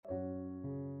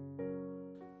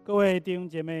各位弟兄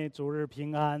姐妹，主日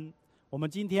平安。我们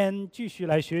今天继续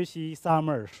来学习撒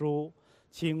母耳书，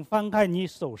请翻开你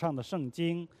手上的圣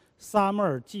经《撒母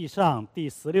耳记上》第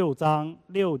16章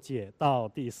6节到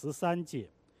第13节。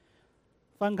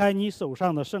翻开你手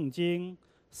上的圣经《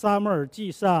撒母耳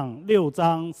记上》6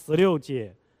章16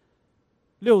节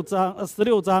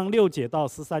，16章6节到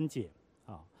13节。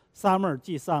撒母耳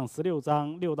记上16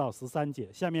章6到13节。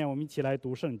下面我们一起来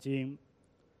读圣经。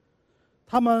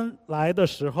他们来的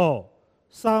时候，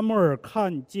撒母耳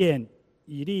看见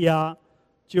以利亚，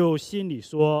就心里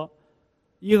说：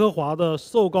耶和华的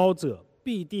受膏者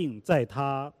必定在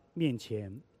他面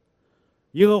前。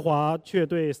耶和华却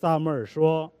对撒母耳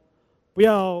说：不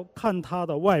要看他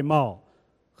的外貌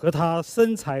和他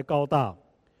身材高大，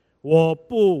我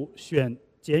不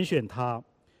拣选他，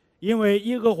因为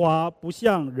耶和华不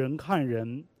像人看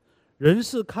人，人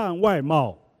是看外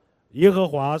貌，耶和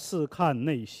华是看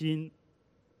内心。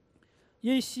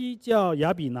耶西叫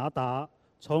亚比拿达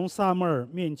从撒母耳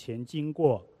面前经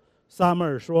过，撒母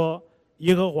耳说：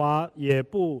耶和华也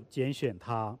不拣选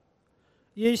他。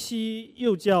耶西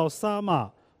又叫撒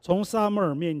玛从撒母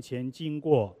耳面前经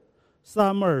过，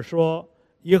撒母耳说：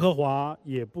耶和华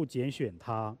也不拣选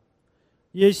他。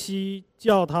耶西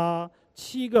叫他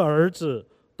7个儿子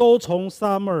都从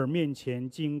撒母耳面前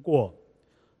经过，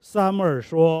撒母耳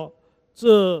说：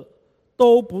这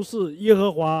都不是耶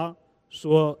和华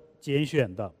所拣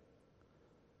选的。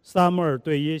撒母耳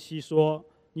对耶西说：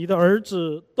你的儿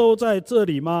子都在这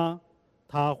里吗？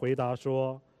他回答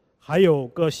说：还有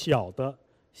个小的，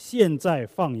现在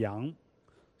放羊。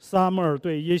撒母耳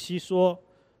对耶西说：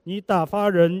你打发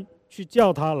人去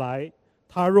叫他来，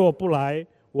他若不来，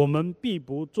我们必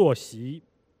不坐席。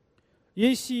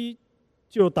耶西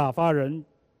就打发人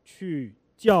去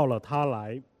叫了他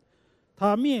来，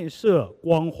他面色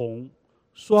光红，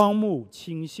双目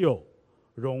清秀，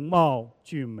容貌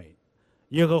俊美。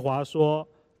耶和华说：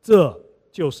这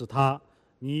就是他，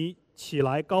你起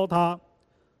来膏他。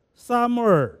撒母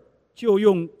耳就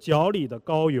用脚里的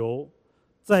膏油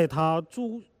在他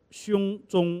猪胸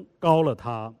中膏了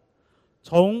他。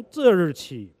从这日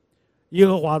起，耶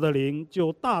和华的灵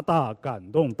就大大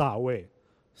感动大卫。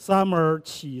撒母耳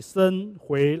起身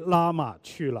回拉玛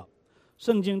去了。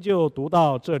圣经就读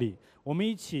到这里，我们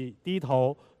一起低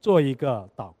头做一个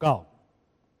祷告。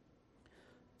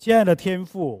亲爱的天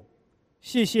父，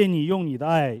谢谢你用你的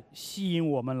爱吸引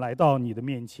我们来到你的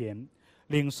面前，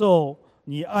领受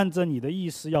你按着你的意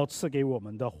思要赐给我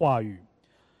们的话语。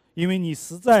因为你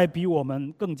实在比我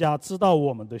们更加知道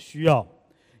我们的需要，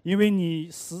因为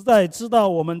你实在知道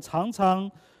我们常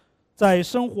常在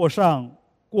生活上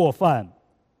过犯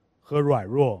和软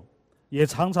弱，也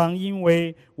常常因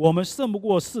为我们胜不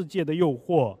过世界的诱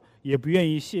惑，也不愿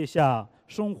意卸下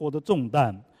生活的重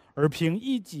担，而凭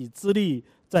一己之力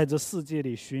在这世界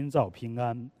里寻找平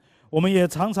安。我们也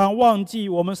常常忘记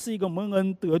我们是一个蒙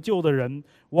恩得救的人，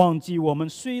忘记我们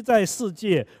虽在世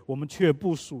界，我们却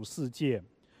不属世界。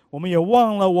我们也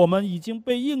忘了我们已经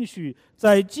被应许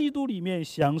在基督里面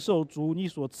享受主你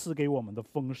所赐给我们的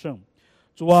丰盛。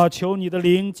主啊，求你的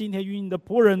灵今天与你的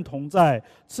仆人同在，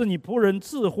赐你仆人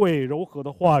智慧柔和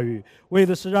的话语，为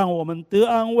的是让我们得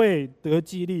安慰、得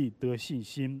激励、得信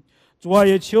心。主啊，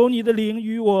也求你的灵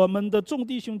与我们的众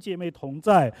弟兄姐妹同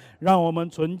在，让我们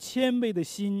存谦卑的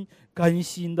心，甘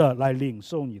心的来领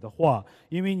受你的话，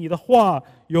因为你的话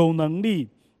有能力，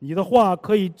你的话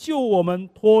可以救我们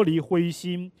脱离灰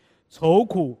心、愁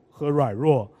苦和软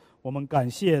弱。我们感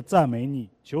谢赞美你，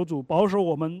求主保守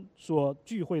我们所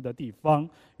聚会的地方，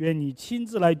愿你亲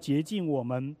自来洁净我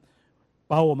们，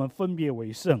把我们分别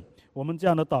为圣。我们这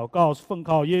样的祷告奉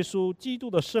靠耶稣基督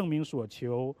的圣名所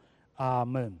求，阿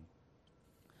们。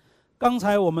刚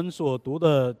才我们所读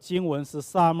的经文是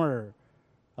撒母耳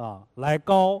来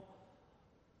膏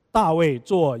大卫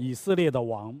做以色列的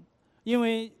王，因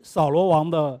为扫罗王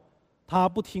他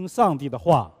不听上帝的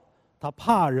话，他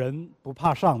怕人不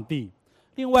怕上帝。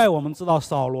另外我们知道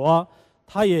扫罗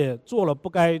他也做了不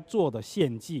该做的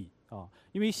献祭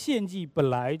因为献祭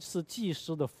本来是祭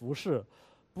司的服事，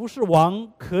不是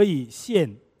王可以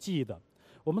献祭的。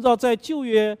我们知道在旧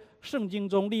约圣经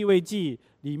中利未记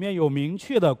里面有明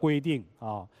确的规定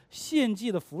献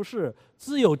祭的服事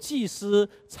只有祭司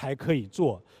才可以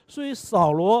做，所以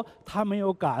扫罗他没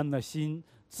有感恩的心，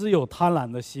只有贪婪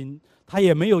的心，他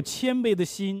也没有谦卑的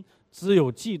心，只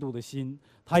有嫉妒的心，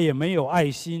他也没有爱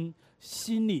心，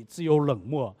心里只有冷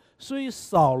漠。所以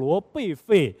扫罗被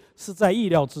废是在意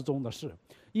料之中的事，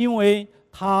因为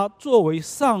他作为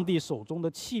上帝手中的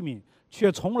器皿，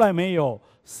却从来没有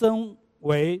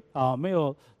没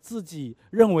有自己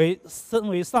认为身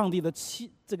为上帝的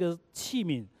这个器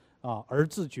皿而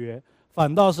自觉，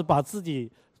反倒是把自己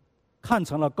看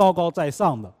成了高高在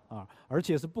上的啊，而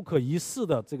且是不可一世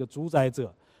的这个主宰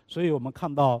者。所以我们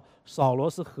看到扫罗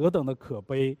是何等的可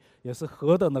悲，也是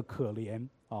何等的可怜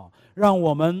啊！让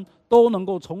我们都能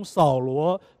够从扫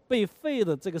罗被废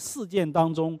的这个事件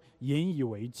当中引以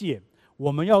为戒。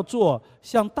我们要做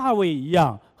像大卫一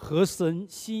样合神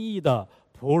心意的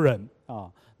仆人啊！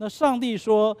那上帝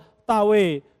说大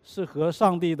卫是合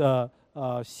上帝的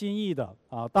心意的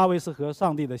啊，大卫是合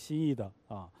上帝的心意的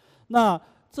啊。那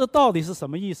这到底是什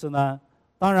么意思呢？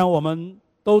当然我们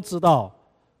都知道，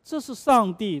这是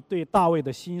上帝对大卫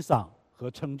的欣赏和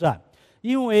称赞，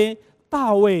因为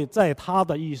大卫在他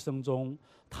的一生中，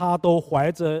他都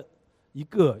怀着一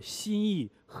个心意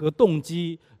和动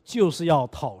机，就是要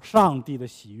讨上帝的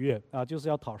喜悦啊，就是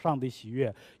要讨上帝喜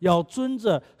悦，要遵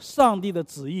着上帝的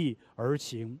旨意而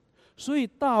行。所以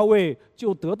大卫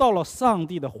就得到了上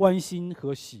帝的欢心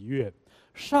和喜悦，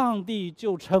上帝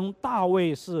就称大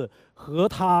卫是合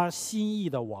他心意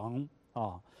的王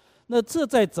啊。那这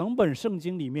在整本圣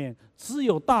经里面，只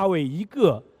有大卫一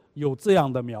个有这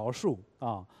样的描述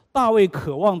啊。大卫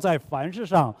渴望在凡事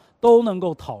上都能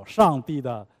够讨上帝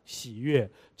的喜悦，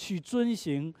去遵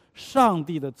行上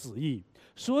帝的旨意。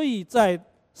所以在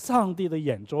上帝的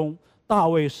眼中，大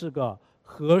卫是个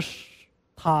合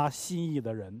他心意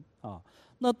的人啊。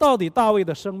那到底大卫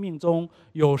的生命中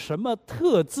有什么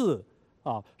特质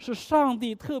啊，是上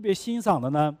帝特别欣赏的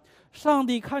呢？上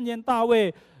帝看见大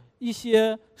卫一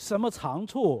些什么长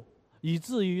处，以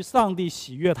至于上帝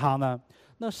喜悦他呢？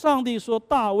那上帝说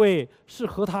大卫是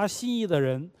合他心意的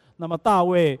人，那么大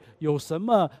卫有什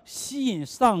么吸引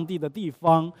上帝的地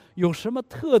方？有什么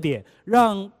特点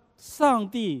让上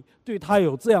帝对他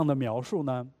有这样的描述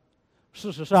呢？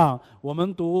事实上，我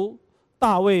们读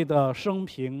大卫的生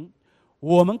平，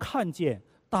我们看见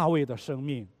大卫的生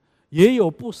命也有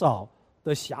不少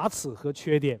的瑕疵和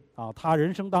缺点啊，他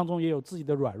人生当中也有自己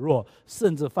的软弱，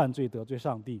甚至犯罪得罪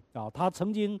上帝啊。他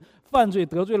曾经犯罪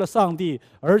得罪了上帝，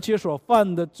而且所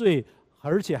犯的罪，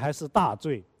而且还是大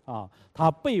罪啊。他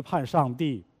背叛上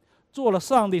帝，做了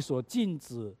上帝所禁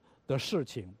止的事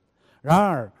情。然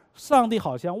而，上帝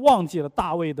好像忘记了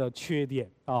大卫的缺点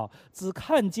啊，只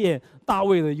看见大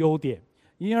卫的优点，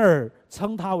因而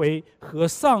称他为合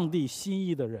上帝心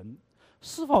意的人。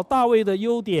是否大卫的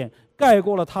优点盖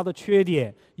过了他的缺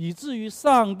点，以至于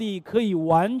上帝可以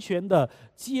完全的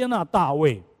接纳大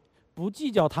卫，不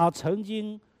计较他曾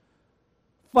经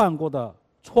犯过的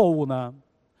错误呢？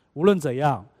无论怎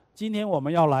样，今天我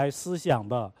们要来思想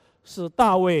的是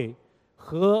大卫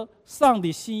和上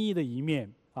帝心意的一面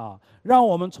啊，让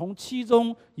我们从其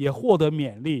中也获得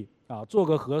勉励啊，做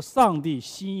个合上帝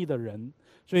心意的人。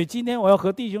所以今天我要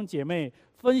和弟兄姐妹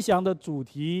分享的主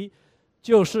题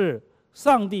就是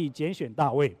上帝拣选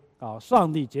大卫啊！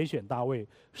上帝拣选大卫。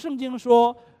圣经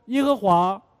说，耶和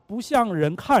华不像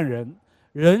人看人，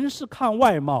人是看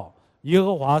外貌，耶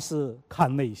和华是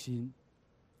看内心。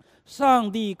上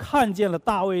帝看见了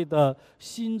大卫的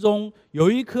心中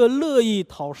有一颗乐意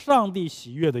讨上帝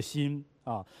喜悦的心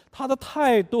啊，他的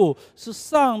态度是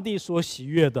上帝所喜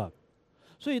悦的。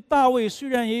所以大卫虽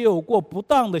然也有过不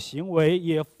当的行为，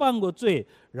也犯过罪，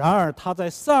然而他在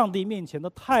上帝面前的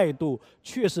态度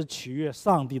却是取悦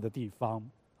上帝的地方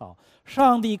啊。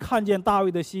上帝看见大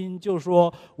卫的心，就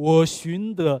说：“我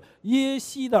寻得耶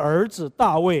西的儿子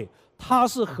大卫，他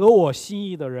是合我心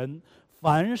意的人，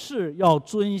凡事要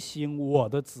遵行我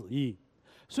的旨意。”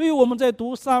所以我们在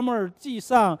读撒母耳记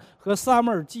上和撒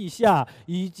母耳记下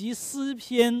以及诗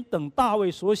篇等大卫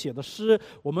所写的诗，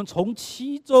我们从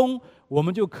其中我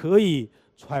们就可以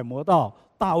揣摩到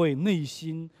大卫内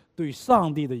心对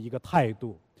上帝的一个态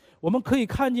度。我们可以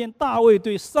看见大卫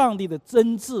对上帝的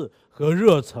真挚和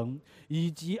热诚，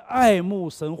以及爱慕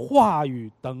神话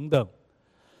语等等，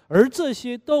而这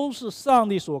些都是上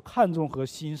帝所看重和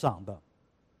欣赏的。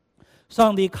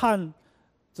上帝看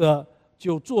着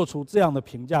就做出这样的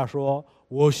评价说：“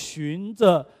我寻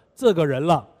着这个人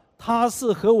了，他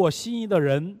是合我心意的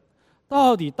人。”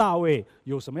到底大卫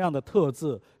有什么样的特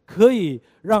质，可以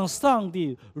让上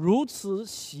帝如此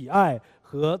喜爱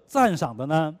和赞赏的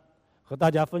呢？和大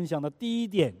家分享的第一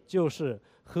点就是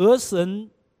和神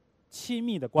亲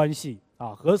密的关系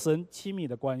啊，和神亲密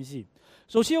的关系。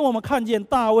首先，我们看见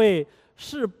大卫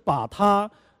是把他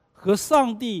和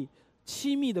上帝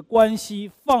亲密的关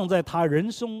系放在他人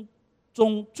生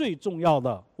中最重要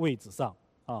的位置上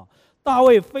啊。大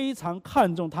卫非常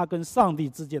看重他跟上帝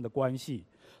之间的关系，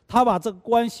他把这个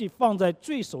关系放在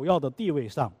最首要的地位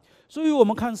上。所以我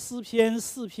们看诗篇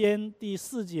4篇第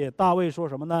4节，大卫说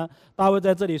什么呢？大卫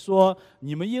在这里说：“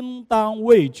你们应当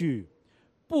畏惧，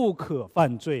不可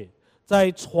犯罪。在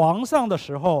床上的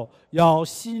时候，要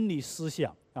心里思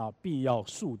想啊，必要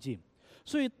肃静。”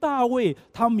所以大卫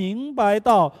他明白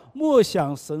到默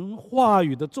想神话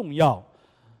语的重要。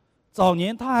早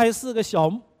年他还是个小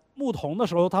牧童的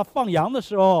时候，他放羊的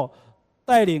时候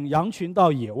带领羊群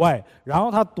到野外，然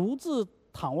后他独自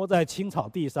躺卧在青草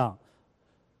地上，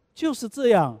就是这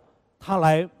样他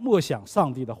来默想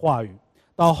上帝的话语。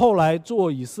到后来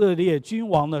做以色列君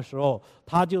王的时候，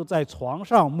他就在床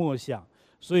上默想。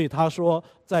所以他说，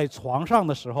在床上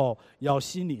的时候要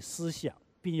心里思想，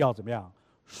并要怎么样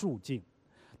肃静。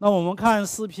那我们看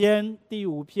诗篇第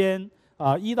5篇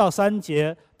1到3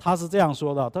节，他是这样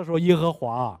说的：他说，耶和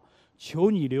华啊，求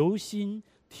你留心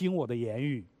听我的言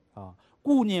语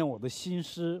顾念我的心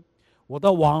思，我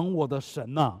的王，我的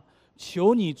神啊，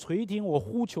求你垂听我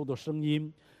呼求的声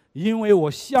音，因为我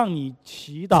向你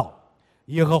祈祷。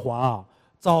耶和华啊，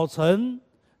早晨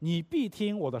你必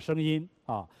听我的声音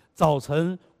早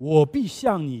晨我必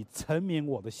向你陈明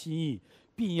我的心意，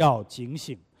并要警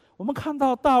醒。我们看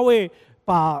到大卫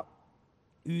把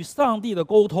与上帝的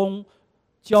沟通、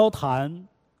交谈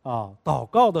祷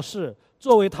告的事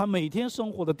作为他每天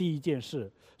生活的第一件事，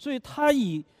所以他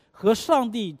以和上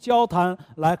帝交谈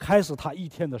来开始他一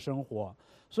天的生活。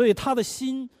所以他的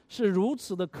心是如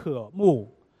此的渴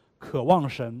慕、渴望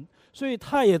神，所以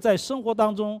他也在生活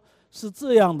当中是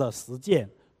这样的实践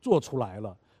做出来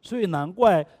了。所以难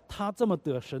怪他这么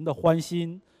得神的欢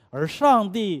心，而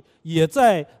上帝也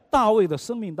在大卫的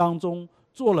生命当中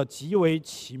做了极为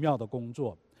奇妙的工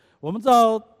作。我们知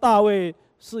道大卫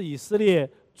是以色列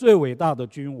最伟大的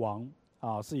君王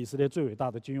是以色列最伟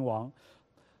大的君王。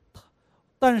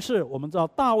但是我们知道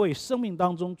大卫生命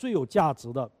当中最有价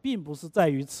值的，并不是在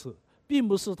于此，并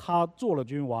不是他做了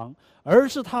君王，而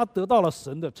是他得到了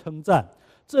神的称赞。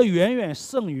这远远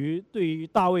胜于对于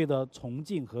大卫的崇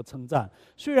敬和称赞。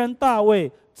虽然大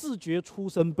卫自觉出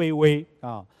身卑微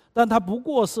但他不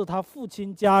过是他父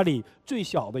亲家里最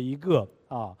小的一个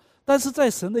但是在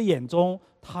神的眼中，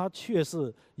他却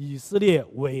是以色列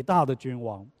伟大的君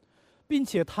王，并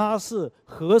且他是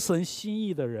合神心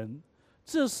意的人，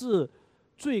这是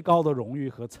最高的荣誉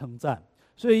和称赞。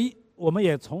所以我们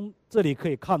也从这里可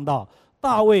以看到，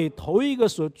大卫头一个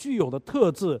所具有的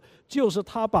特质，就是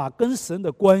他把跟神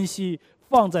的关系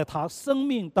放在他生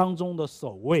命当中的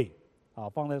首位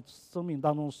放在生命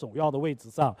当中首要的位置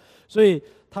上，所以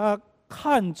他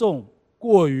看重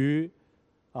过于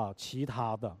其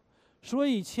他的。所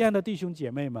以亲爱的弟兄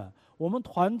姐妹们，我们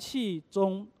团契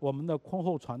中我们的婚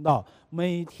后传道，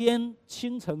每天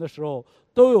清晨的时候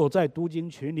都有在读经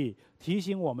群里提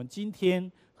醒我们今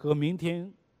天和明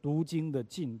天读经的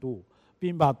进度，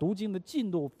并把读经的进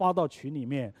度发到群里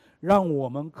面，让我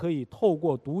们可以透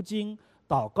过读经、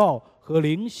祷告和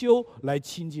灵修来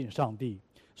亲近上帝。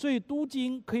所以读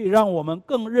经可以让我们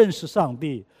更认识上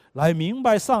帝，来明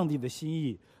白上帝的心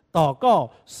意。祷告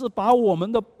是把我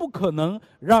们的不可能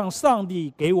让上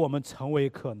帝给我们成为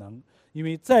可能，因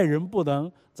为在人不能，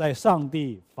在上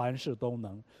帝凡事都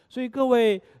能。所以各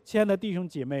位亲爱的弟兄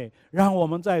姐妹，让我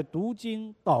们在读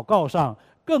经祷告上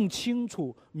更清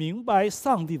楚明白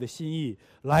上帝的心意，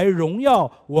来荣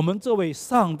耀我们这位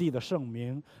上帝的圣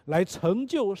名，来成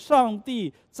就上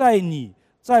帝在你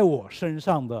在我身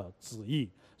上的旨意。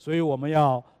所以我们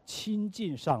要亲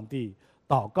近上帝，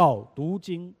祷告、读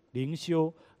经、灵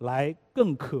修，来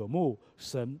更渴慕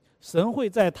神。神会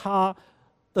在他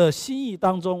的心意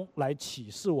当中来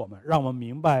启示我们，让我们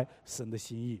明白神的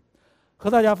心意。和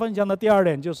大家分享的第二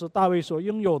点，就是大卫所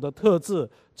拥有的特质，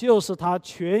就是他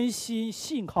全心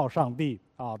信靠上帝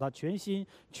他全心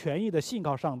全意的信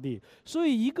靠上帝。所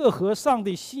以一个合上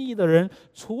帝心意的人，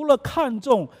除了看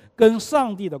重跟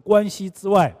上帝的关系之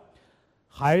外，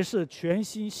还是全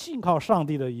心信靠上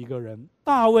帝的一个人。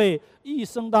大卫一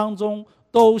生当中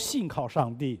都信靠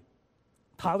上帝，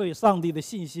他对上帝的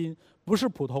信心不是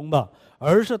普通的，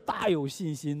而是大有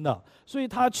信心的，所以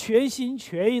他全心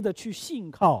全意的去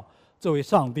信靠这位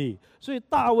上帝。所以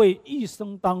大卫一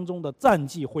生当中的战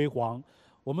绩辉煌，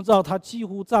我们知道他几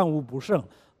乎战无不胜，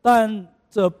但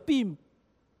这并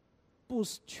不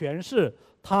全是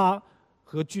他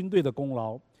和军队的功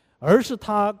劳，而是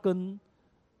他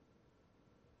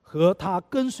和他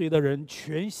跟随的人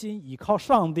全心倚靠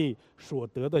上帝所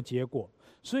得的结果。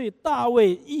所以大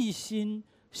卫一心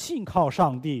信靠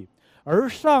上帝，而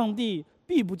上帝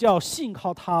必不叫信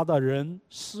靠他的人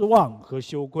失望和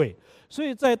羞愧。所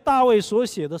以在大卫所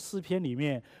写的诗篇里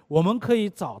面，我们可以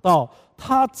找到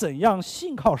他怎样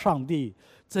信靠上帝，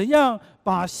怎样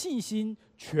把信心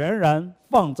全然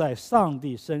放在上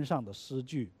帝身上的诗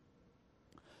句。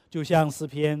就像诗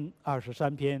篇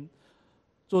23篇，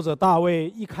作者大卫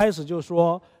一开始就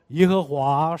说：耶和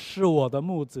华是我的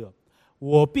牧者，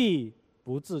我必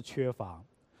不致缺乏。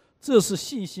这是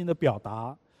信心的表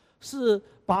达。是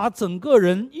把整个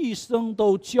人一生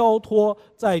都交托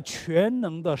在全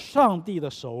能的上帝的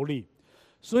手里，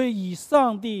所以以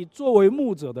上帝作为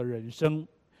牧者的人生。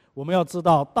我们要知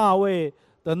道，大卫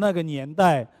的那个年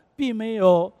代并没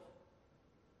有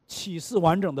启示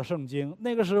完整的圣经，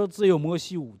那个时候只有摩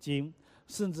西五经，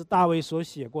甚至大卫所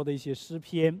写过的一些诗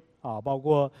篇包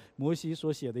括摩西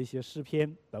所写的一些诗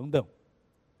篇等等。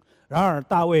然而，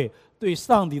大卫对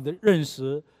上帝的认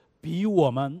识比我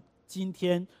们今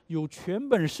天有全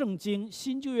本圣经、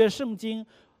新旧约圣经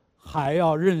还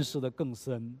要认识的更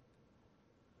深。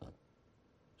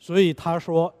所以他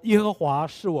说：“耶和华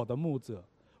是我的牧者，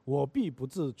我必不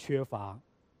致缺乏。”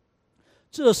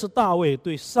这是大卫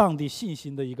对上帝信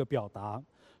心的一个表达。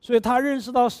所以他认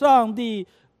识到上帝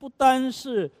不单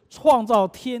是创造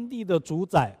天地的主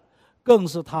宰，更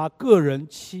是他个人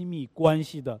亲密关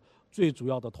系的最主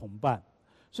要的同伴。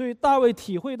所以大卫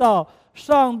体会到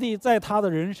上帝在他的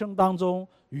人生当中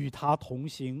与他同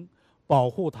行，保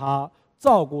护他，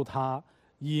照顾他，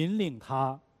引领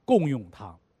他，共用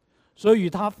他，所以与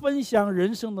他分享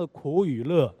人生的苦与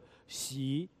乐，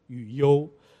喜与忧。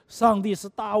上帝是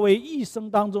大卫一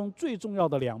生当中最重要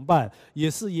的良伴，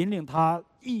也是引领他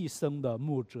一生的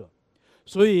牧者。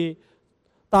所以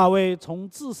大卫从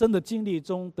自身的经历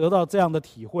中得到这样的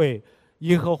体会：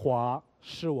耶和华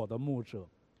是我的牧者，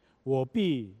我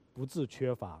必不致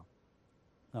缺乏。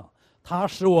他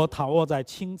使我躺卧在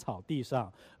青草地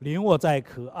上，领我在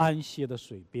可安歇的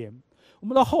水边。我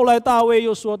们到后来，大卫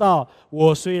又说到：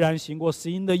我虽然行过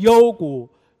死荫的幽谷，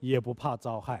也不怕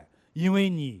遭害，因为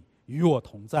你与我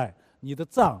同在，你的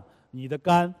杖、你的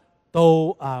竿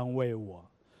都安慰我。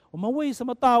我们为什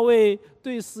么大卫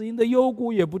对死荫的幽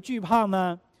谷也不惧怕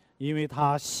呢？因为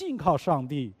他信靠上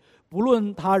帝，不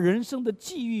论他人生的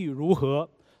际遇如何，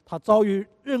他遭遇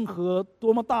任何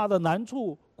多么大的难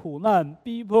处、苦难、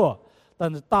逼迫，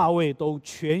但是大卫都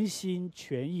全心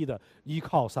全意的依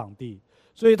靠上帝。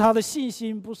所以他的信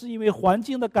心不是因为环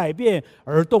境的改变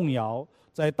而动摇。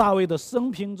在大卫的生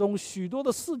平中，许多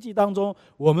的事迹当中，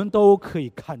我们都可以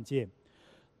看见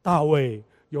大卫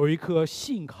有一颗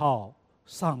信靠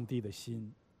上帝的心。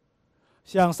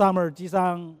像撒母耳记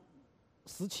上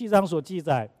17章所记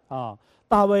载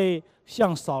大卫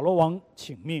向扫罗王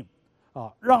请命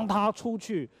让他出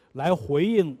去来回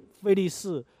应非利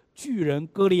士巨人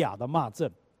歌利亚的骂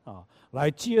阵来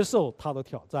接受他的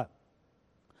挑战。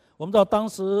我们知道当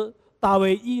时大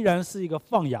卫依然是一个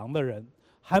放羊的人，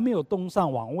还没有登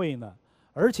上王位呢，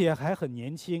而且还很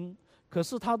年轻。可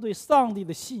是他对上帝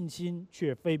的信心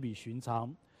却非比寻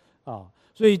常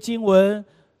所以经文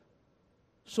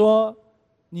说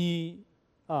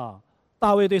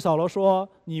大卫对扫罗说：“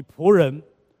你仆人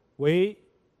为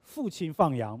父亲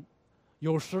放羊，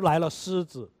有时来了狮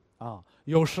子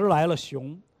有时来了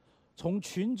熊，从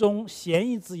群中衔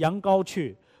一只羊羔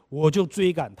去，我就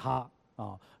追赶他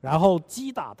然后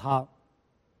击打他，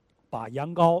把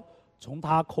羊羔从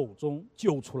他口中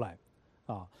救出来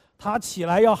他起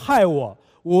来要害我，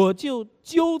我就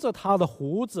揪着他的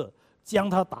胡子将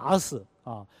他打死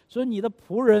所以你的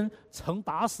仆人曾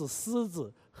打死狮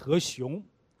子和熊。”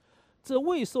这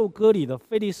未受割礼的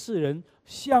非利士人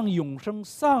向永生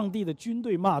上帝的军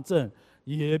队骂阵，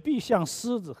也必像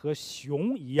狮子和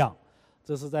熊一样。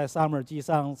这是在撒母耳记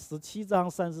上17章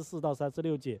34到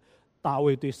36节，大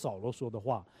卫对扫罗说的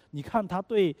话。你看他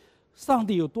对上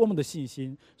帝有多么的信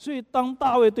心。所以当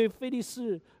大卫对非利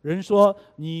士人说：“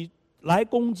你来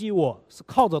攻击我是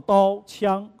靠着刀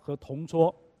枪和铜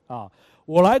戳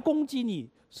我来攻击你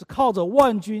是靠着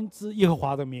万军之耶和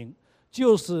华的名，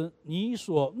就是你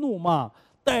所怒骂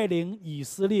带领以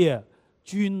色列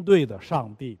军队的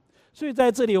上帝。”所以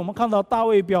在这里我们看到大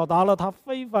卫表达了他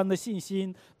非凡的信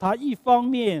心。他一方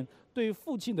面对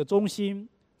父亲的忠心，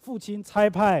父亲差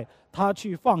派他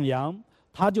去放羊，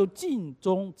他就尽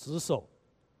忠职守，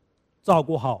照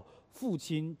顾好父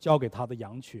亲交给他的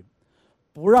羊群，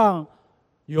不让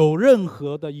有任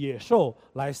何的野兽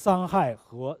来伤害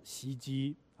和袭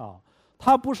击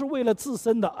他不是为了自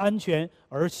身的安全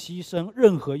而牺牲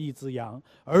任何一只羊，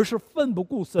而是奋不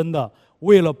顾身的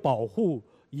为了保护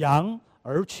羊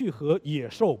而去和野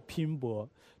兽拼搏。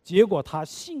结果他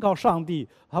信靠上帝，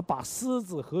他把狮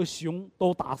子和熊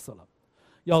都打死了。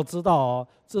要知道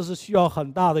这是需要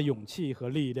很大的勇气和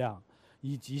力量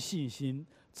以及信心，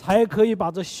才可以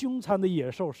把这凶残的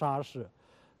野兽杀死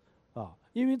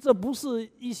因为这不是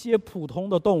一些普通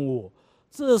的动物，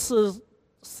这是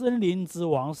森林之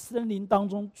王，森林当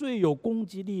中最有攻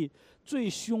击力、最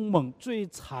凶猛、最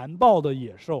残暴的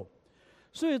野兽。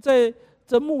所以在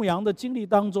这牧羊的经历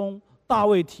当中，大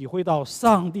卫体会到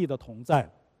上帝的同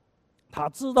在。他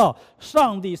知道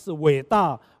上帝是伟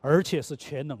大而且是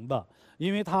全能的，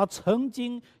因为他曾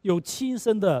经有亲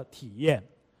身的体验，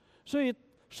所以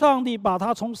上帝把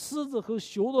他从狮子和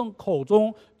熊的口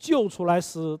中救出来，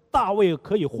使大卫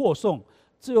可以获胜。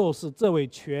就是这位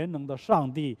全能的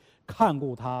上帝看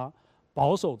顾他，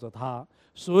保守着他，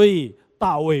所以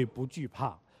大卫不惧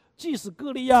怕。即使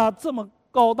歌利亚这么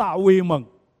高大威猛、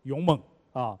勇猛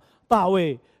啊，大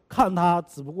卫看他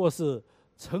只不过是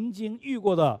曾经遇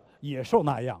过的野兽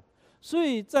那样。所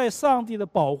以在上帝的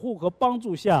保护和帮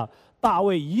助下，大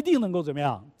卫一定能够怎么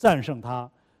样战胜他。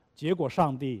结果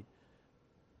上帝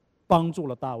帮助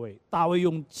了大卫，大卫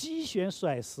用击弦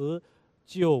甩石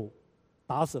就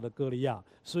打死了歌利亚。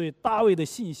所以大卫的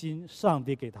信心，上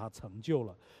帝给他成就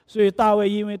了。所以大卫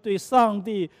因为对上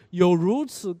帝有如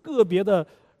此个别的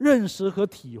认识和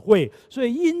体会，所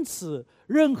以因此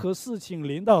任何事情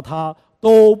临到他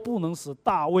都不能使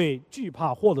大卫惧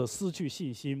怕或者失去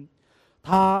信心。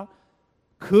他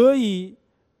可以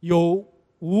有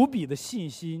无比的信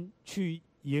心去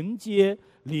迎接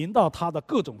临到他的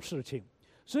各种事情。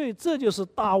所以这就是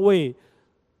大卫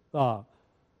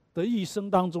的一生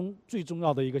当中最重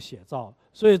要的一个写照。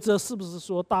所以这是不是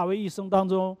说大卫一生当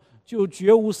中就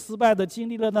绝无失败的经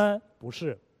历了呢？不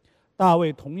是，大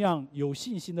卫同样有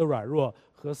信心的软弱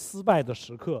和失败的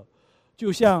时刻，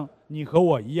就像你和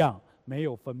我一样，没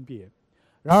有分别。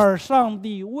然而上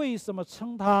帝为什么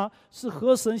称他是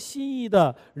合神心意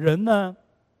的人呢？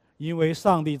因为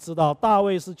上帝知道大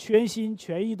卫是全心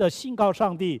全意的信靠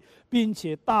上帝，并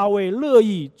且大卫乐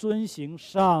意遵行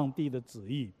上帝的旨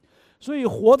意。所以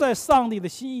活在上帝的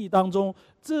心意当中，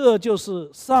这就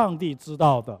是上帝知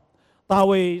道的。大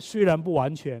卫虽然不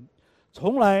完全，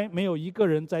从来没有一个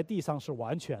人在地上是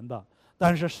完全的，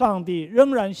但是上帝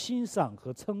仍然欣赏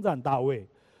和称赞大卫，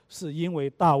是因为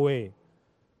大卫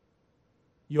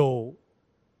有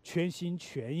全心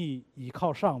全意依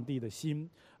靠上帝的心，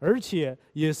而且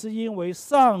也是因为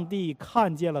上帝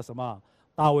看见了什么？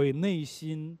大卫内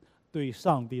心对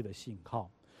上帝的信靠。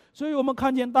所以我们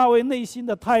看见大卫内心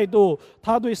的态度，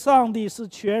他对上帝是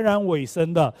全然委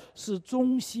身的，是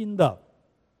忠心的。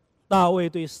大卫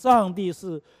对上帝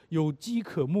是有饥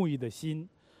渴慕义的心，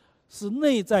是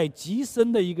内在极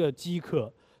深的一个饥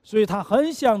渴，所以他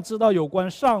很想知道有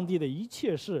关上帝的一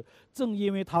切事。正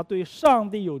因为他对上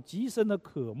帝有极深的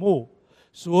渴慕，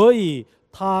所以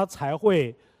他才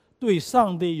会对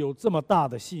上帝有这么大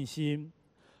的信心。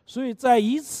所以在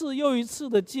一次又一次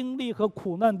的经历和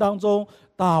苦难当中，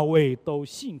大卫都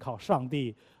信靠上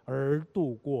帝而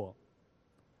度过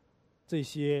这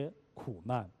些苦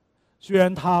难。虽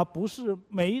然他不是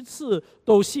每一次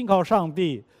都信靠上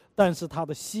帝，但是他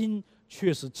的心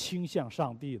却是倾向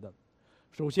上帝的。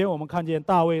首先我们看见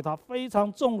大卫他非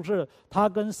常重视他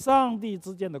跟上帝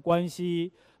之间的关系，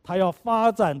他要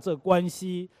发展这关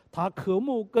系，他渴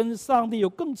慕跟上帝有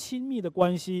更亲密的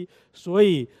关系。所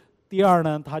以第二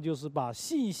呢，他就是把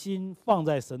信心放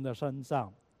在神的身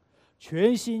上，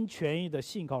全心全意的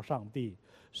信靠上帝，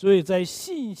所以在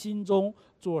信心中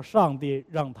做上帝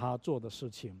让他做的事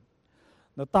情。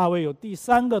那大卫有第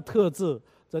三个特质，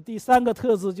这第三个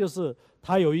特质就是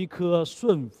他有一颗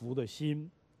顺服的心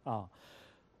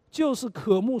就是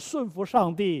渴慕顺服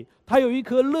上帝，他有一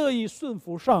颗乐意顺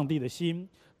服上帝的心，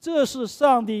这是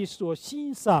上帝所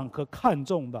欣赏和看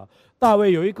重的。大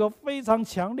卫有一个非常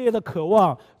强烈的渴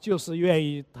望，就是愿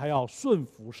意他要顺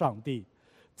服上帝。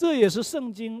这也是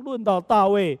圣经论到大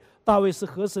卫，大卫是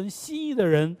合神心意的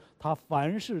人，他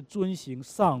凡事遵行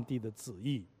上帝的旨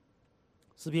意。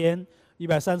诗篇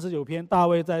139篇，大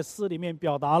卫在诗里面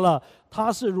表达了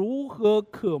他是如何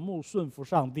渴慕顺服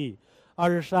上帝。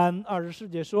23、24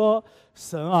节说：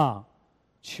神啊，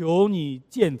求你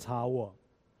鉴察我，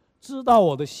知道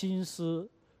我的心思，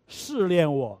试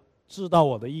炼我，知道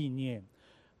我的意念，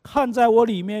看在我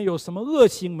里面有什么恶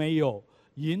行没有，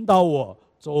引导我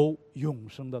走永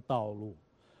生的道路。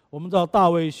我们知道大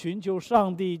卫寻求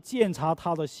上帝鉴察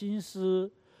他的心思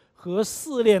和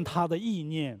试炼他的意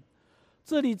念，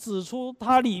这里指出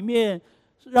他里面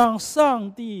让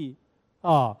上帝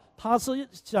他是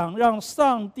想让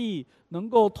上帝能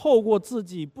够透过自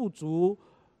己不足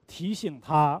提醒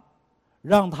他，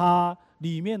让他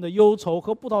里面的忧愁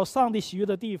和不讨上帝喜悦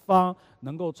的地方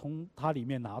能够从他里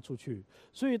面拿出去。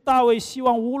所以大卫希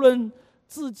望无论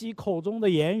自己口中的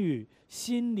言语，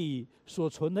心里所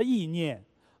存的意念，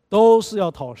都是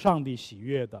要讨上帝喜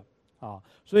悦的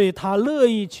所以他乐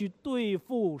意去对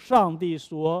付上帝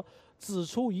所指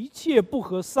出一切不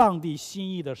合上帝心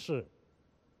意的事。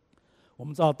我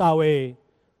们知道大卫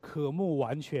渴慕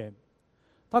完全，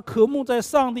他渴慕在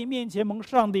上帝面前蒙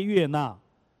上帝悦纳，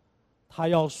他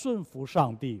要顺服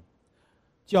上帝，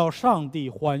叫上帝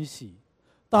欢喜。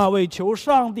大卫求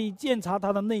上帝鉴察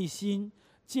他的内心，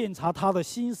检查他的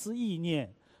心思意念，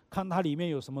看他里面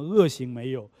有什么恶行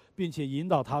没有，并且引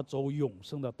导他走永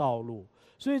生的道路。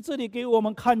所以这里给我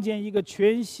们看见一个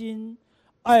全心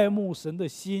爱慕神的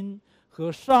心，和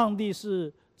上帝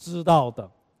是知道的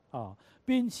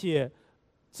并且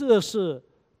这是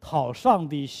讨上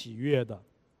帝喜悦的。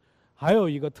还有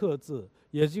一个特质，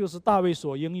也就是大卫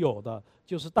所应有的，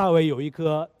就是大卫有一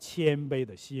颗谦卑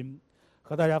的心。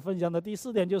和大家分享的第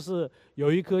4点就是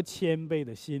有一颗谦卑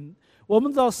的心。我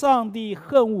们知道上帝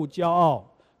恨恶骄傲，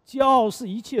骄傲是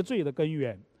一切罪的根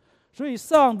源，所以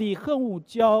上帝恨恶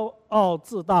骄傲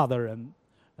自大的人。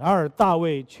然而大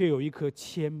卫却有一颗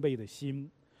谦卑的心，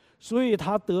所以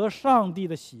他得上帝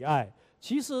的喜爱。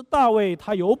其实大卫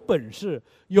他有本事，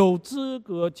有资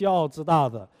格骄傲自大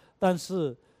的，但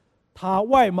是他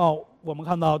外貌我们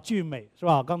看到俊美，是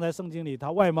吧？刚才圣经里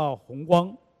他外貌红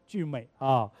光俊美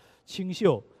清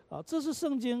秀这是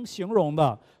圣经形容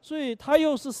的。所以他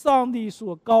又是上帝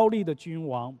所高立的君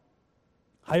王，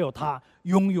还有他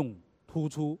英勇突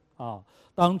出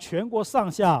当全国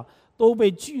上下都被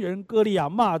巨人歌利亚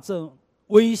骂阵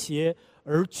威胁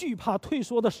而惧怕退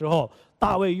缩的时候，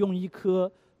大卫用一颗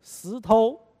石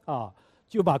头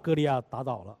就把歌利亚打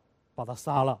倒了，把他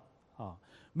杀了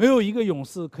没有一个勇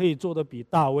士可以做得比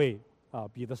大卫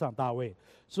比得上大卫。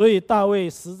所以大卫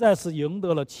实在是赢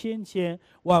得了千千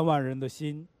万万人的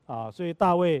心所以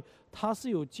大卫他是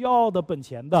有骄傲的本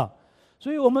钱的。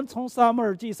所以我们从撒母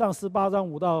耳记上18章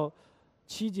5到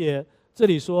7节这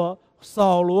里说，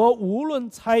扫罗无论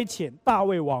差遣大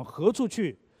卫往何处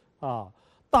去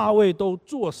大卫都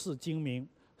做事精明，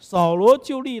扫罗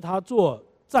就立他做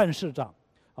战士长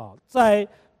在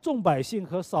众百姓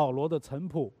和扫罗的臣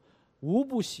仆无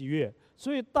不喜悦。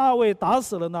所以大卫打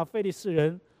死了那非利士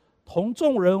人，同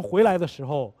众人回来的时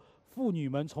候，妇女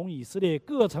们从以色列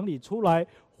各城里出来，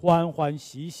欢欢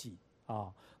喜喜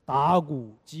打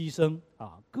鼓击声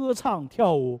歌唱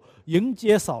跳舞，迎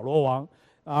接扫罗王。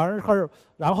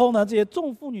然后呢，这些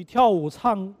众妇女跳舞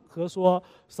唱和说，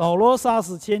扫罗杀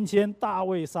死千千，大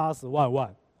卫杀死万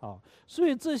万所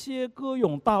以这些歌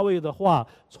咏大卫的话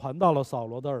传到了扫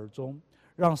罗的耳中，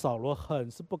让扫罗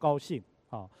很是不高兴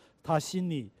他心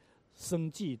里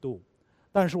生嫉妒。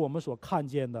但是我们所看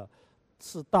见的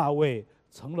是大卫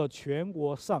成了全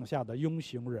国上下的英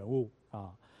雄人物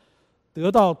得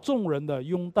到众人的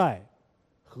拥戴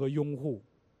和拥护，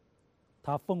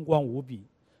他风光无比，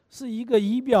是一个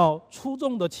仪表出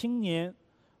众的青年，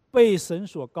被神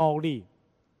所高立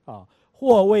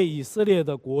或为以色列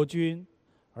的国君，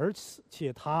而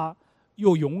且他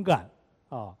又勇敢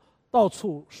到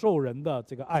处受人的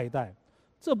这个爱戴。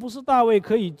这不是大卫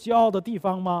可以骄傲的地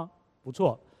方吗？不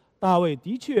错，大卫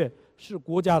的确是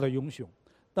国家的英雄，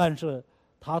但是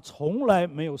他从来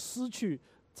没有失去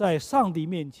在上帝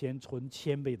面前存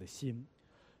谦卑的心。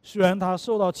虽然他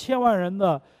受到千万人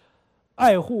的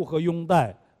爱护和拥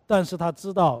戴，但是他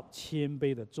知道谦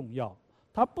卑的重要。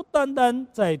他不单单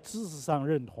在知识上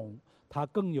认同，他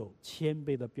更有谦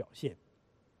卑的表现。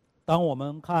当我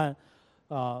们看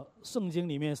圣经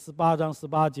里面18章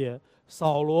18节，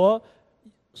扫罗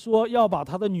说要把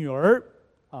他的女儿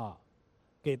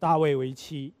给大卫为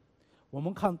妻，我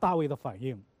们看大卫的反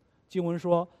应。经文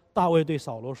说，大卫对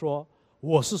扫罗说，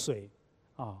我是谁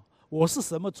我是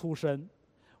什么出身？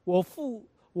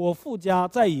我父家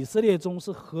在以色列中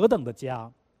是何等的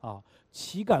家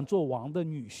岂敢做王的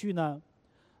女婿呢？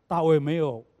大卫没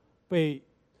有被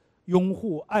拥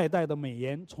护爱戴的美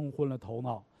颜冲昏了头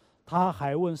脑，他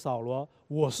还问扫罗，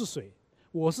我是谁？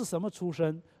我是什么出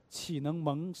身？岂能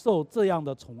蒙受这样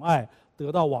的宠爱，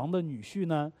得到王的女婿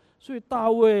呢？所以大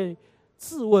卫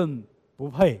自问不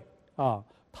配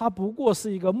他不过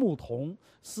是一个牧童，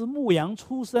是牧羊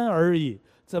出身而已，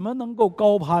怎么能够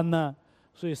高攀呢？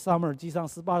所以撒母耳记上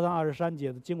18章23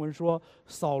节的经文说，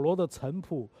扫罗的臣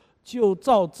仆就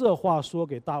照这话说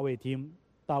给大卫听。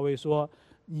大卫说，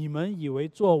你们以为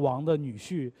做王的女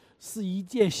婿是一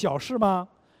件小事吗？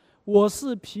我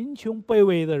是贫穷卑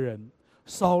微的人。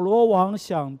扫罗王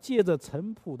想借着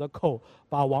臣仆的口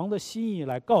把王的心意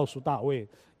来告诉大卫，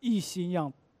一心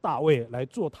让大卫来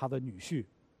做他的女婿。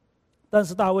但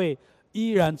是大卫依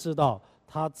然知道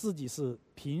他自己是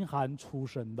贫寒出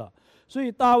身的，所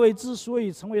以大卫之所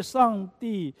以成为上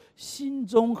帝心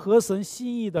中合神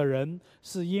心意的人，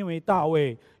是因为大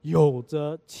卫有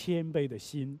着谦卑的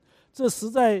心。这实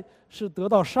在是得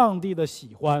到上帝的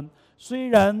喜欢。虽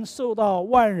然受到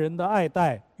万人的爱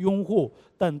戴拥护，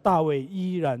但大卫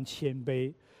依然谦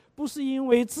卑，不是因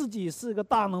为自己是个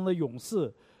大能的勇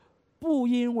士，不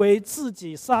因为自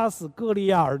己杀死歌利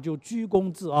亚而就居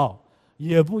功自傲，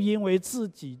也不因为自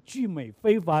己俊美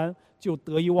非凡就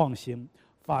得意忘形，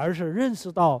反而是认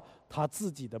识到他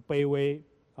自己的卑微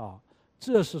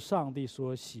这是上帝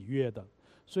所喜悦的。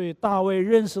所以大卫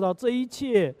认识到这一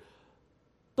切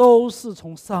都是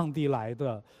从上帝来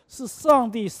的，是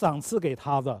上帝赏赐给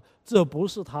他的，这不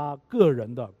是他个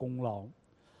人的功劳。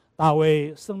大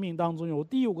卫生命当中有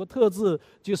第5个特质，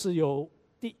就是有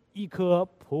第一颗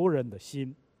仆人的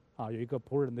心有一个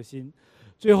仆人的心。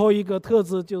最后一个特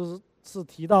质就是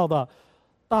提到的，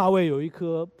大卫有一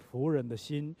颗仆人的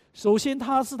心。首先，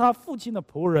他是他父亲的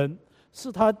仆人，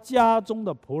是他家中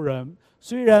的仆人。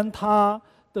虽然他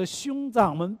的兄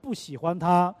长们不喜欢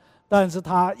他，但是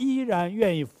他依然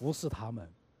愿意服侍他们。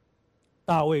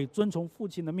大卫遵从父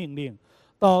亲的命令，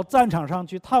到战场上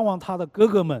去探望他的哥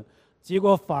哥们，结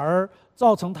果反而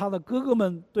造成他的哥哥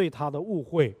们对他的误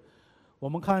会。我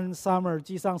们看撒母耳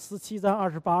记上17章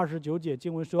28、29节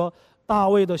经文说，大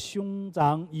卫的兄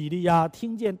长以利亚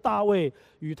听见大卫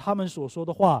与他们所说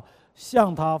的话，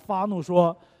向他发怒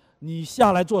说：“你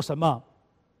下来做什么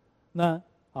呢？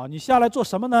你下来做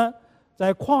什么呢？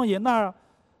在旷野那儿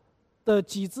的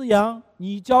几只羊，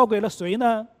你交给了谁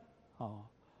呢？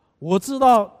我知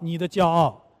道你的骄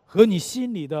傲和你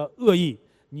心里的恶意，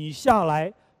你下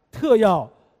来特要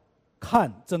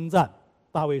看征战。”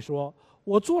大卫说：“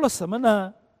我做了什么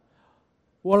呢？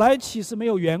我来岂是没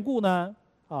有缘故呢？”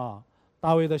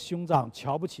大卫的兄长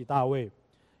瞧不起大卫，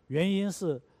原因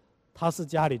是他是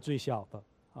家里最小的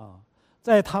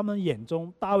在他们眼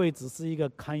中，大卫只是一个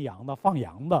看羊的、放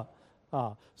羊的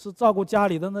是照顾家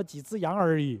里的那几只羊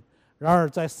而已。然而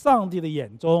在上帝的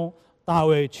眼中，大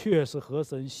卫却是合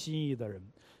神心意的人。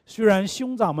虽然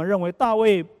兄长们认为大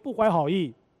卫不怀好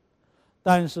意，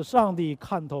但是上帝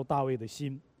看透大卫的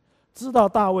心，知道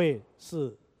大卫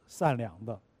是善良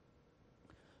的，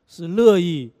是乐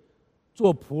意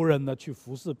做仆人的，去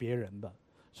服侍别人的。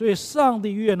所以上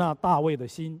帝悦纳大卫的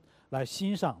心，来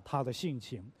欣赏他的性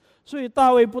情。所以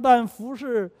大卫不但服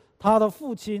侍他的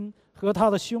父亲和他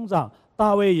的兄长，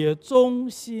大卫也忠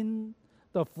心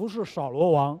的服侍扫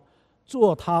罗王，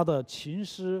做他的琴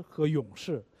师和勇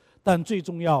士。但最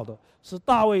重要的是，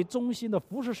大卫忠心的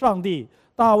服侍上帝，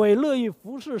大卫乐意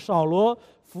服侍扫罗，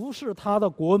服侍他的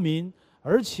国民，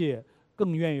而且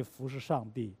更愿意服侍上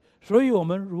帝。所以我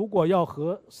们如果要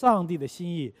合上帝的心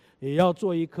意，也要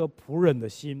做一颗仆人的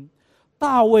心。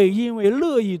大卫因为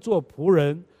乐意做仆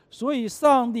人，所以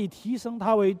上帝提升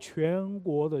他为全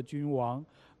国的君王，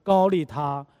高立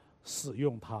他，使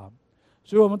用他。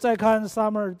所以我们再看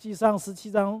撒母耳记上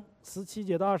17章17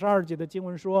节到22节的经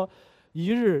文说，一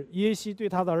日耶西对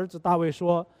他的儿子大卫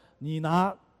说：“你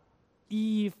拿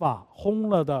依法烘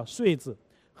了的穗子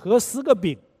和10个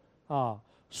饼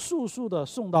速速的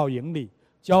送到营里，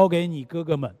交给你哥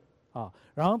哥们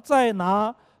然后再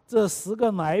拿这10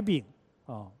个奶饼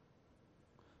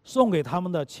送给他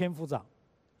们的千夫长，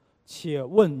且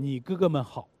问你哥哥们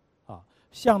好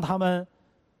向他们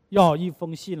要一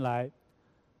封信来。”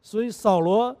所以扫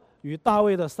罗与大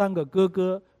卫的3个哥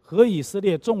哥和以色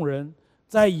列众人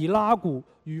在以拉谷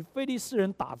与非利士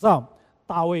人打仗。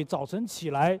大卫早晨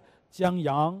起来，将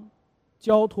羊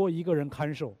交托一个人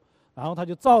看守，然后他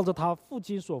就照着他父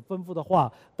亲所吩咐的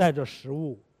话，带着食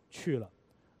物去了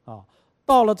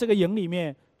到了这个营里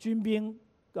面，军兵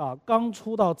刚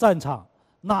出到战场，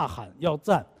呐喊要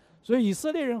战，所以以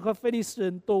色列人和非利士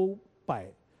人都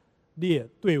摆列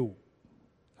队伍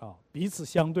彼此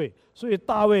相对。所以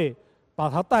大卫把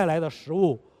他带来的食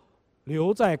物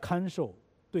留在看守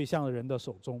对象的人的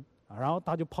手中然后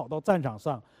他就跑到战场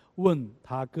上问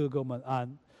他哥哥们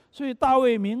安。所以大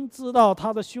卫明知道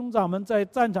他的兄长们在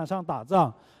战场上打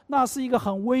仗，那是一个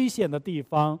很危险的地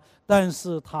方，但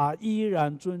是他依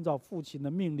然遵照父亲的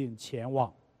命令前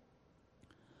往。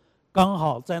刚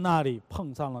好在那里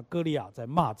碰上了歌利亚在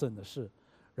骂阵的事，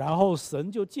然后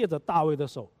神就借着大卫的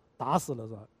手打死了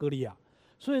歌利亚。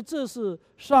所以这是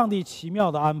上帝奇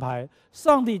妙的安排。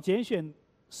上帝拣选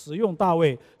使用大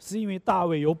卫，是因为大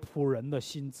卫有仆人的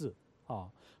心志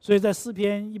所以在诗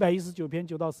篇119篇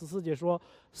9到14节说：“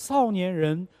少年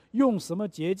人用什么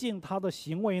洁净他的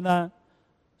行为呢？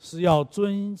是要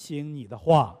遵行你的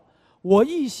话。我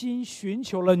一心寻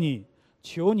求了你，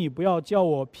求你不要叫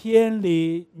我偏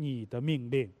离你的命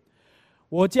令。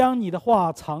我将你的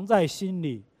话藏在心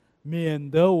里，免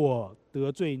得我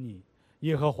得罪你。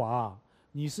耶和华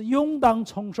你是应当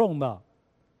称颂的。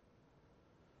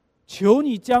求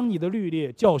你将你的律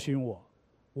例教训我，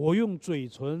我用嘴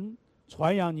唇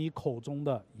传扬你口中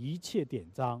的一切典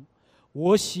章。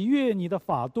我喜悦你的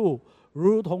法度，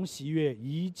如同喜悦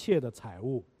一切的财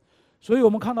物。”所以我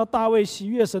们看到大卫喜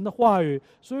悦神的话语。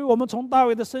所以我们从大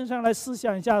卫的身上来思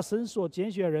想一下神所拣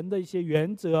选人的一些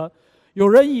原则。有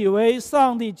人以为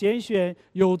上帝拣选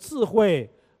有智慧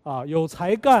有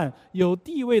才干有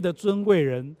地位的尊贵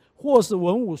人，或是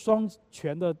文武双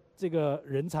全的这个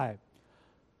人才，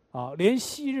连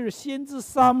昔日先知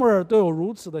撒母耳都有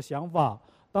如此的想法。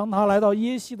当他来到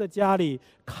耶西的家里，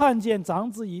看见长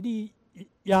子以利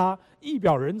亚一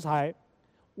表人才，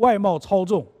外貌超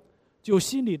重，就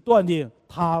心里断定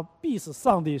他必是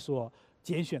上帝所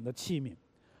拣选的器皿。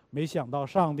没想到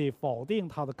上帝否定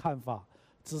他的看法，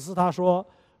只是他说：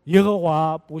耶和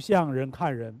华不像人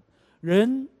看人，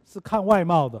人是看外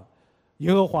貌的，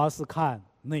耶和华是看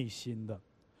内心的。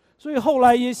所以后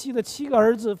来耶西的7个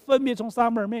儿子分别从撒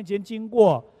母耳面前经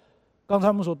过，刚才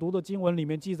我们所读的经文里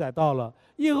面记载到了，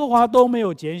耶和华都没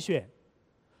有拣选，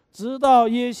直到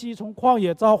耶西从旷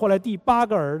野召回来第8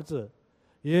个儿子，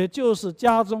也就是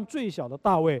家中最小的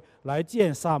大卫来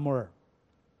见撒母耳，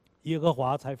耶和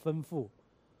华才吩咐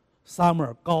撒母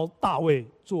耳膏大卫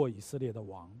做以色列的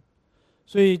王。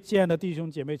所以亲爱的弟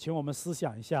兄姐妹，请我们思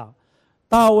想一下，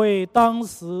大卫当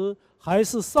时还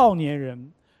是少年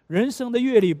人，人生的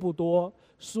阅历不多，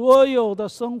所有的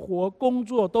生活工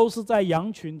作都是在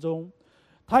羊群中，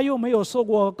他又没有受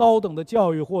过高等的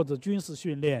教育或者军事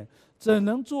训练，怎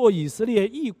能做以色列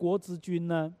一国之君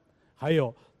呢？还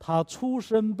有他出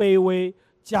身卑微，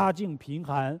家境贫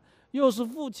寒，又是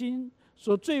父亲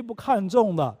所最不看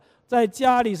重的，在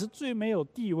家里是最没有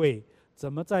地位，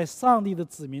怎么在上帝的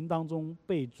子民当中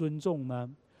被尊重呢？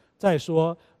再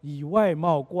说以外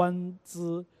貌观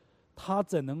之，他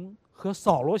怎能和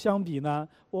扫罗相比呢？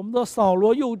我们的扫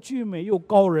罗又俊美又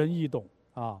高人易懂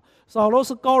扫罗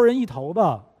是高人一头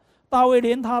的，大卫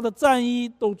连他的战衣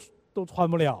都穿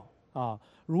不了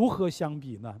如何相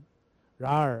比呢？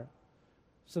然而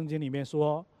圣经里面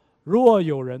说，若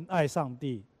有人爱上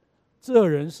帝，这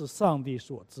人是上帝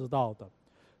所知道的。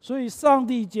所以上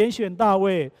帝拣选大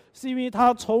卫，是因为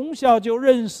他从小就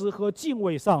认识和敬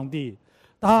畏上帝，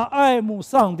他爱慕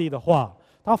上帝的话，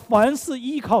他凡事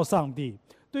依靠上帝，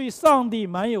对上帝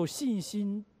蛮有信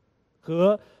心，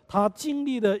和他经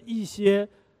历的一些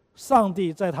上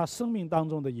帝在他生命当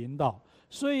中的引导，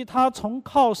所以他从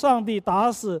靠上帝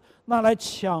打死那来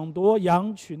抢夺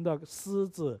羊群的狮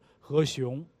子和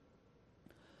熊，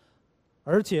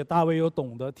而且大卫又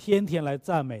懂得天天来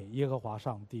赞美耶和华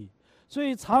上帝，所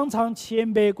以常常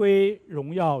谦卑归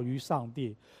荣耀于上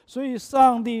帝。所以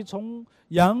上帝从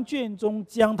羊圈中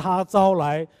将他招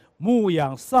来，牧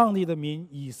养上帝的民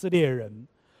以色列人，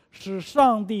使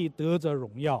上帝得着荣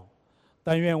耀。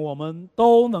但愿我们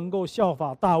都能够效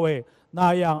法大卫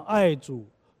那样爱主、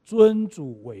尊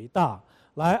主为大，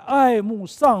来爱慕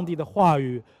上帝的话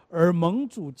语，而蒙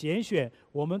主拣选，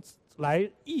我们来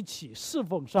一起侍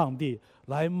奉上帝，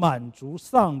来满足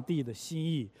上帝的心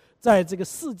意，在这个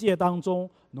世界当中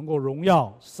能够荣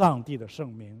耀上帝的圣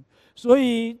名。所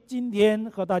以今天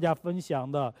和大家分享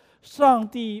的，上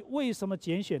帝为什么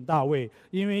拣选大卫？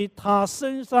因为他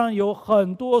身上有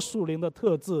很多属灵的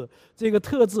特质。这个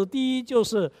特质，第一就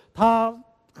是他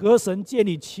和神建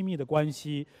立亲密的关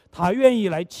系，他愿意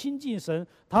来亲近神，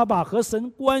他把和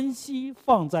神关系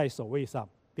放在首位上。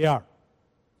第二，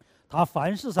他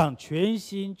凡事上全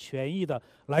心全意的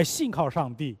来信靠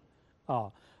上帝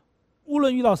无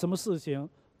论遇到什么事情，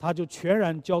他就全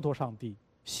然交托上帝，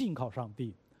信靠上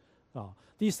帝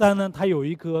第三呢，他有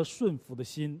一颗顺服的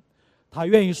心，他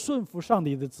愿意顺服上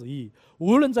帝的旨意，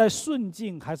无论在顺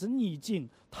境还是逆境，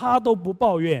他都不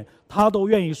抱怨，他都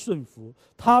愿意顺服，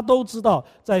他都知道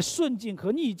在顺境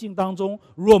和逆境当中，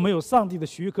如果没有上帝的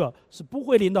许可，是不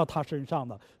会临到他身上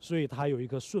的，所以他有一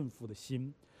颗顺服的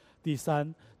心。第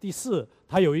三、第四，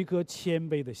他有一颗谦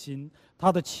卑的心，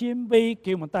他的谦卑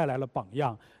给我们带来了榜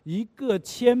样。一个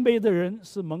谦卑的人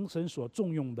是蒙神所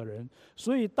重用的人，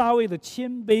所以大卫的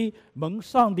谦卑蒙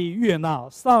上帝悦纳，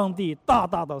上帝大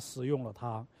大的使用了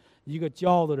他。一个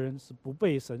骄傲的人是不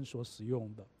被神所使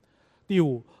用的。第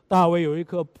五，大卫有一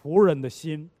颗仆人的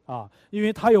心因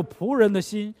为他有仆人的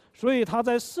心，所以他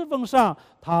在侍奉上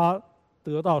他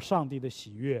得到上帝的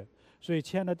喜悦。所以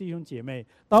亲爱的弟兄姐妹，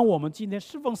当我们今天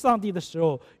侍奉上帝的时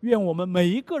候，愿我们每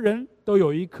一个人都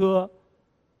有一颗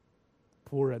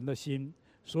仆人的心。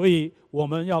所以我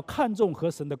们要看重和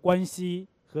神的关系，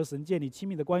和神建立亲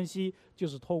密的关系，就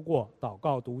是透过祷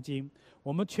告读经。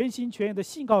我们全心全意的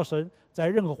信靠神，在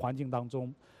任何环境当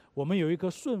中，我们有一颗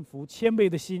顺服谦卑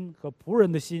的心和仆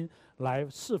人的心，来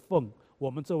侍奉我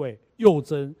们这位又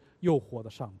真又活的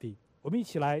上帝。我们一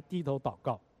起来低头祷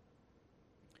告。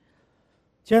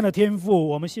亲爱的天父，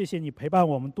我们谢谢你陪伴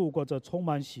我们度过这充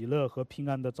满喜乐和平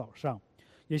安的早上，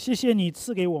也谢谢你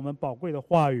赐给我们宝贵的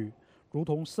话语，如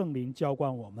同圣灵浇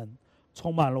灌我们，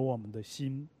充满了我们的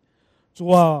心。主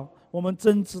啊，我们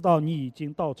真知道你已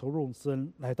经道成肉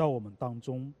身来到我们当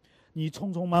中，你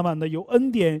充充满满的有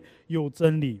恩典有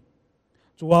真理。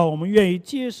主啊，我们愿意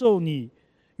接受你，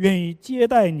愿意接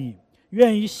待你，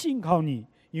愿意信靠你，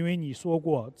因为你说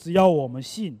过，只要我们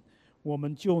信，我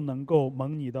们就能够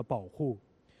蒙你的保护。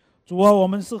主啊，我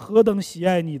们是何等喜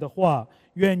爱你的话，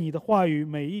愿你的话语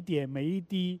每一点每一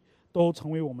滴都成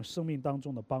为我们生命当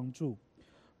中的帮助。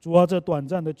主啊，这短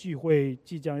暂的聚会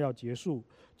即将要结束，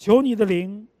求你的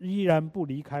灵依然不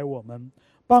离开我们，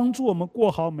帮助我们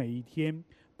过好每一天，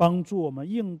帮助我们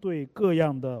应对各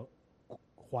样的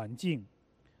环境。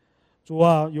主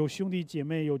啊，有兄弟姐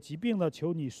妹有疾病的，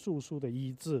求你速速的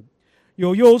医治；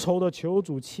有忧愁的，求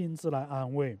主亲自来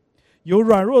安慰；有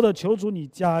软弱的，求主你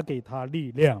加给他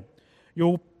力量；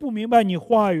有不明白你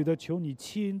话语的，求你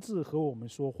亲自和我们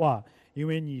说话，因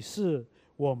为你是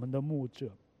我们的牧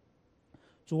者。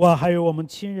主啊，还有我们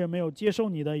亲人没有接受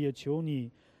你的，也求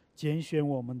你拣选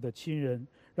我们的亲人，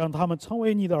让他们成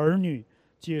为你的儿女，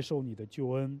接受你的救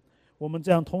恩。我们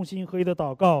这样同心合一的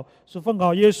祷告，是奉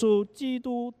靠耶稣基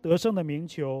督得胜的名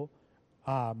求，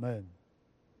阿们。